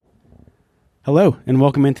Hello, and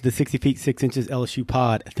welcome into the 60 feet 6 inches LSU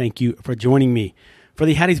pod. Thank you for joining me. For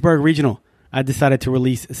the Hattiesburg Regional, I decided to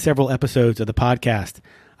release several episodes of the podcast.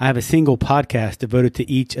 I have a single podcast devoted to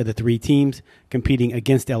each of the three teams competing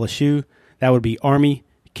against LSU. That would be Army,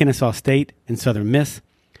 Kennesaw State, and Southern Miss.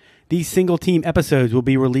 These single team episodes will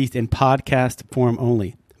be released in podcast form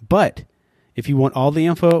only. But if you want all the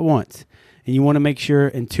info at once, and you want to make sure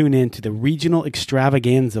and tune in to the Regional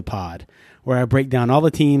Extravaganza pod, where I break down all the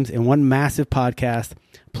teams in one massive podcast,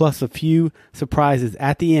 plus a few surprises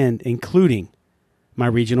at the end, including my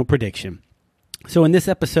regional prediction. So in this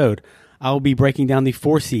episode, I will be breaking down the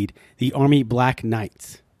 4 seed, the Army Black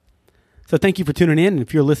Knights. So thank you for tuning in. And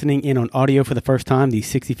if you're listening in on audio for the first time, the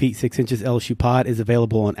 60 feet 6 inches LSU pod is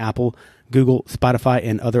available on Apple, Google, Spotify,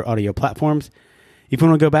 and other audio platforms. If you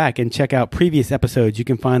want to go back and check out previous episodes, you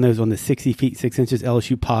can find those on the 60 feet 6 inches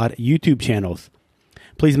LSU pod YouTube channels.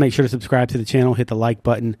 Please make sure to subscribe to the channel, hit the like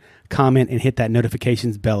button, comment, and hit that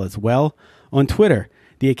notifications bell as well. On Twitter,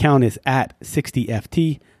 the account is at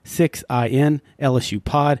 60FT6IN LSU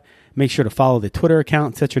pod. Make sure to follow the Twitter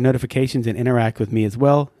account, set your notifications, and interact with me as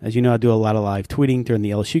well. As you know, I do a lot of live tweeting during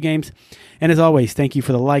the LSU games. And as always, thank you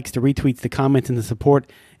for the likes, the retweets, the comments, and the support.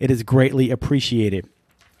 It is greatly appreciated.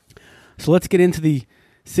 So let's get into the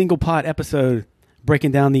single pod episode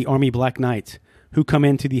breaking down the Army Black Knights, who come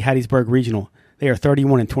into the Hattiesburg Regional. They are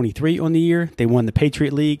 31-23 on the year. They won the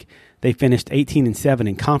Patriot League. They finished 18-7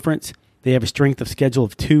 in conference. They have a strength of schedule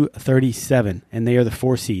of 237, and they are the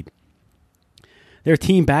 4 seed. Their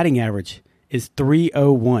team batting average is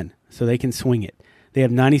 .301, so they can swing it. They have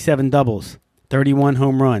 97 doubles, 31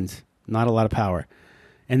 home runs, not a lot of power,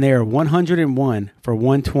 and they are 101 for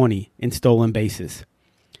 120 in stolen bases.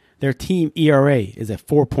 Their team ERA is at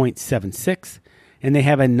 4.76, and they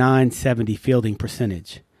have a .970 fielding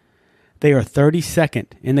percentage. They are 32nd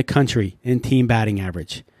in the country in team batting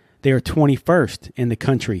average. They are 21st in the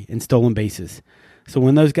country in stolen bases. So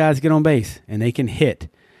when those guys get on base and they can hit,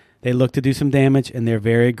 they look to do some damage, and they're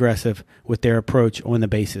very aggressive with their approach on the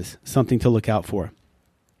bases, something to look out for.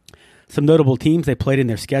 Some notable teams they played in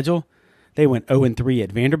their schedule. They went 0-3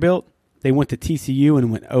 at Vanderbilt. They went to TCU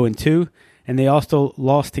and went 0-2, and they also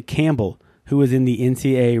lost to Campbell, who was in the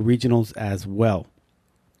NCAA Regionals as well.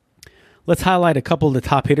 Let's highlight a couple of the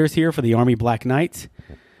top hitters here for the Army Black Knights.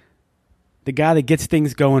 The guy that gets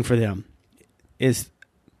things going for them is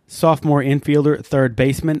sophomore infielder, third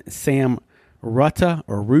baseman, Sam Ruta,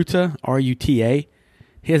 R-U-T-A.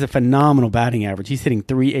 He has a phenomenal batting average. He's hitting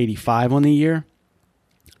 .385 on the year,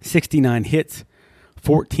 69 hits,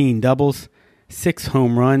 14 doubles, 6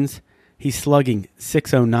 home runs. He's slugging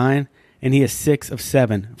 .609, and he is 6 of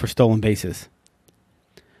 7 for stolen bases.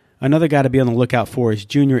 Another guy to be on the lookout for is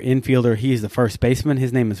junior infielder. He is the first baseman.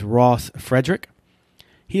 His name is Ross Frederick.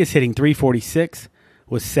 He is hitting .346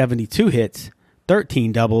 with 72 hits,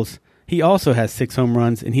 13 doubles. He also has 6 home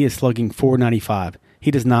runs, and he is slugging .495.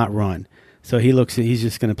 He does not run, so he's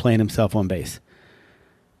just going to plant himself on base.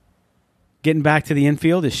 Getting back to the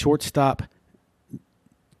infield is shortstop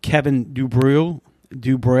Kevin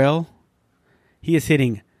Dubreuil. He is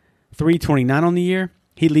hitting .329 on the year.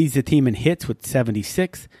 He leads the team in hits with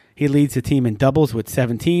 76. He leads the team in doubles with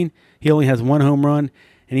 17. He only has 1 home run,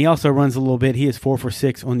 and he also runs a little bit. He is 4 for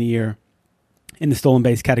 6 on the year in the stolen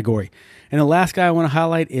base category. And the last guy I want to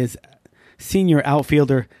highlight is senior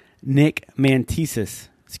outfielder Nick Meneses.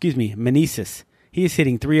 He is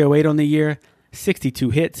hitting .308 on the year,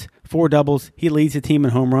 62 hits, 4 doubles. He leads the team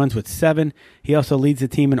in home runs with 7. He also leads the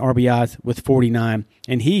team in RBIs with 49,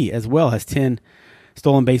 and he as well has 10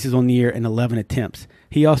 stolen bases on the year and 11 attempts.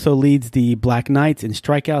 He also leads the Black Knights in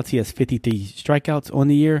strikeouts. He has 53 strikeouts on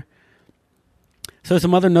the year. So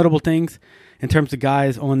some other notable things in terms of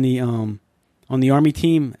guys on the Army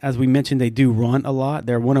team. As we mentioned, they do run a lot.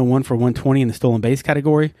 They're 101 for 120 in the stolen base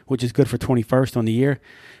category, which is good for 21st on the year.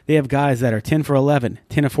 They have guys that are 10 for 11,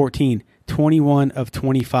 10 of 14, 21 of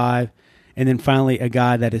 25, and then finally a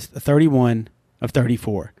guy that is 31 of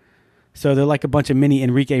 34. So they're like a bunch of mini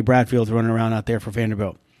Enrique Bradfields running around out there for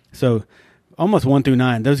Vanderbilt. So almost 1 through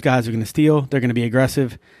 9, those guys are going to steal. They're going to be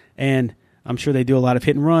aggressive, and I'm sure they do a lot of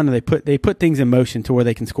hit and run. Or they put things in motion to where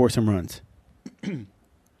they can score some runs.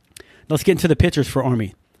 Let's get into the pitchers for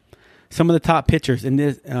Army. Some of the top pitchers in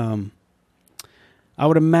this, I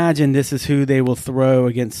would imagine this is who they will throw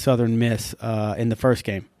against Southern Miss in the first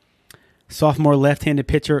game. Sophomore left-handed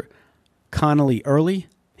pitcher Connolly Early.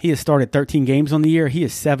 He has started 13 games on the year. He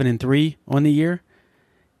is 7-3 on the year.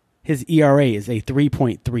 His ERA is a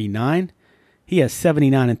 3.39. He has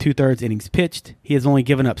 79 2/3 innings pitched. He has only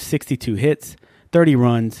given up 62 hits,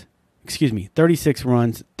 36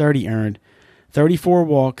 runs, 30 earned, 34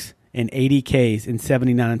 walks, and 80 Ks in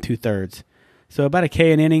 79 2/3. So about a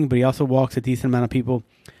K an inning, but he also walks a decent amount of people.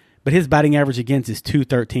 But his batting average against is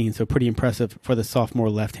 .213, so pretty impressive for the sophomore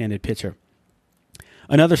left-handed pitcher.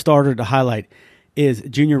 Another starter to highlight is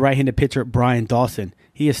junior right-handed pitcher Brian Dawson.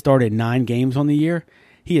 He has started 9 games on the year.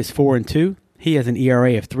 He is 4-2. He has an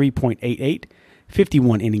ERA of 3.88,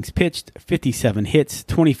 51 innings pitched, 57 hits,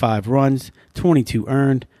 25 runs, 22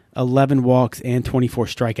 earned, 11 walks, and 24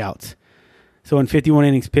 strikeouts. So in 51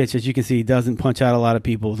 innings pitched, as you can see, he doesn't punch out a lot of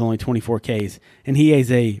people with only 24 Ks. And he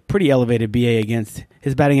has a pretty elevated BA against.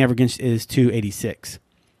 His batting average is .286.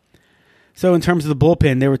 So in terms of the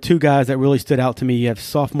bullpen, there were 2 guys that really stood out to me. You have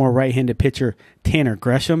sophomore right-handed pitcher Tanner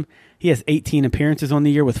Gresham. He has 18 appearances on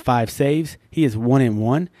the year with 5 saves. He is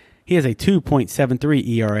 1-1. He has a 2.73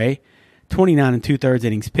 ERA, 29 2/3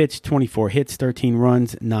 innings pitched, 24 hits, 13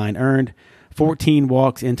 runs, 9 earned, 14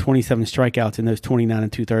 walks, and 27 strikeouts in those 29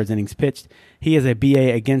 2/3 innings pitched. He has a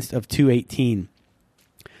BA against of .218.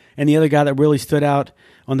 And the other guy that really stood out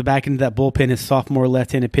on the back end of that bullpen is sophomore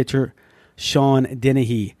left-handed pitcher Sean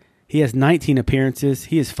Dennehy. He has 19 appearances.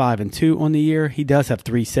 He is 5-2 on the year. He does have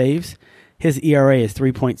 3 saves. His ERA is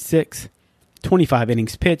 3.6, 25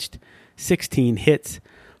 innings pitched, 16 hits,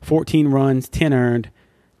 14 runs, 10 earned,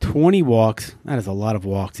 20 walks. That is a lot of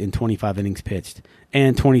walks in 25 innings pitched,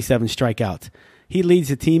 and 27 strikeouts. He leads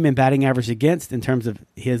the team in batting average against in terms of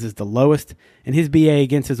his is the lowest, and his BA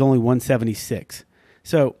against is only 176.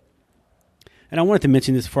 So, and I wanted to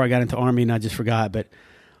mention this before I got into Army and I just forgot, but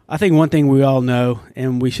I think one thing we all know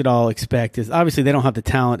and we should all expect is obviously they don't have the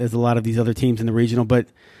talent as a lot of these other teams in the regional, but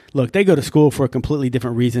look, they go to school for a completely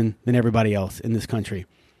different reason than everybody else in this country.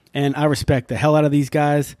 And I respect the hell out of these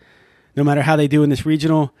guys, no matter how they do in this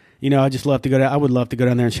regional. You know, I would love to go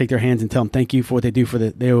down there and shake their hands and tell them thank you for what they do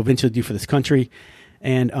they will eventually do for this country.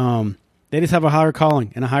 And they just have a higher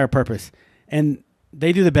calling and a higher purpose. And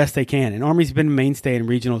they do the best they can. And Army's been a mainstay in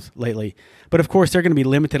regionals lately. But, of course, they're going to be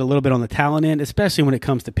limited a little bit on the talent end, especially when it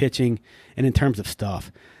comes to pitching and in terms of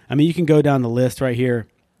stuff. I mean, you can go down the list right here.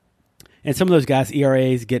 And some of those guys'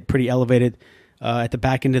 ERAs get pretty elevated at the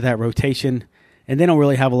back end of that rotation. And they don't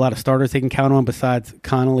really have a lot of starters they can count on besides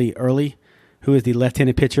Connolly Early, who is the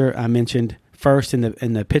left-handed pitcher I mentioned first in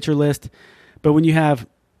the pitcher list. But when you have,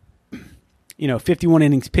 51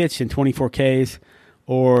 innings pitched and 24 Ks,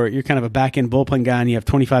 or you're kind of a back-end bullpen guy and you have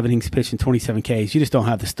 25 innings pitched and 27 Ks, you just don't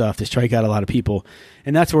have the stuff to strike out a lot of people.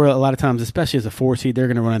 And that's where a lot of times, especially as a 4 seed, they're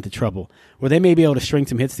going to run into trouble, where they may be able to string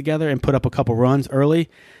some hits together and put up a couple runs early,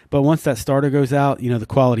 but once that starter goes out, the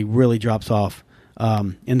quality really drops off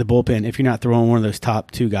in the bullpen if you're not throwing one of those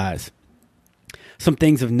top 2 guys. Some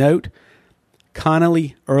things of note: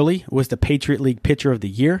 Connolly Early was the Patriot League Pitcher of the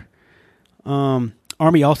Year.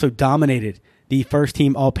 Army also dominated the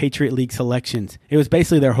first-team All-Patriot League selections. It was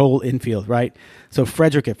basically their whole infield, right? So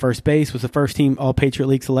Frederick at first base was the first-team All-Patriot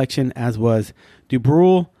League selection, as was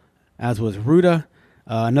Dubrul, as was Ruda.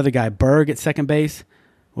 Another guy, Berg, at second base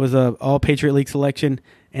was a All-Patriot League selection,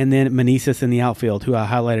 and then Meneses in the outfield, who I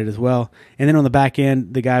highlighted as well. And then on the back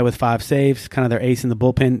end, the guy with 5 saves, kind of their ace in the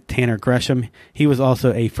bullpen, Tanner Gresham. He was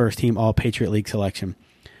also a first-team All-Patriot League selection.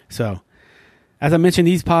 So, as I mentioned,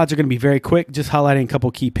 these pods are going to be very quick, just highlighting a couple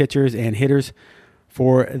key pitchers and hitters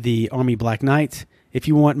for the Army Black Knights. If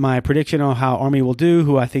you want my prediction on how Army will do,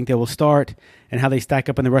 who I think they will start, and how they stack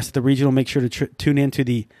up in the rest of the regional, make sure to tune into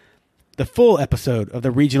the full episode of the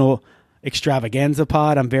Regional Extravaganza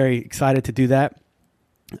pod. I'm very excited to do that.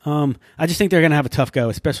 I just think they're going to have a tough go,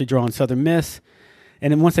 especially drawing Southern Miss.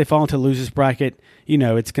 And then once they fall into the losers bracket,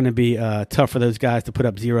 it's going to be tough for those guys to put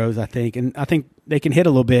up zeros, I think. And I think they can hit a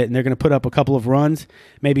little bit, and they're going to put up a couple of runs,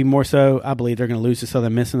 maybe more so. I believe they're going to lose to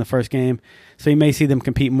Southern Miss in the first game. So you may see them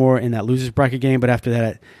compete more in that losers bracket game. But after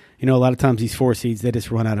that, a lot of times these 4 seeds, they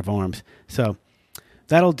just run out of arms. So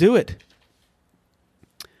that'll do it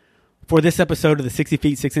for this episode of the 60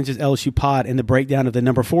 feet 6 inches LSU pod and the breakdown of the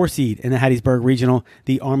number 4 seed in the Hattiesburg Regional,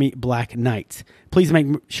 the Army Black Knights. Please make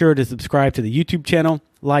sure to subscribe to the YouTube channel,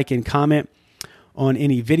 like and comment on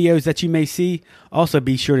any videos that you may see. Also,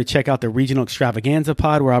 be sure to check out the Regional Extravaganza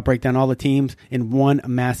pod, where I'll break down all the teams in one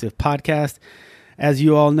massive podcast. As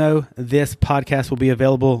you all know, this podcast will be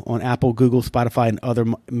available on Apple, Google, Spotify, and other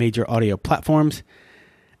major audio platforms.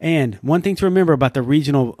 And one thing to remember about the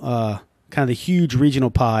regional, kind of the huge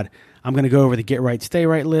regional pod, I'm going to go over the Get Right, Stay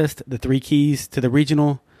Right list, the 3 keys to the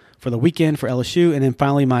regional for the weekend for LSU, and then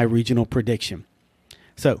finally my regional prediction.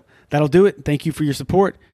 So that'll do it. Thank you for your support.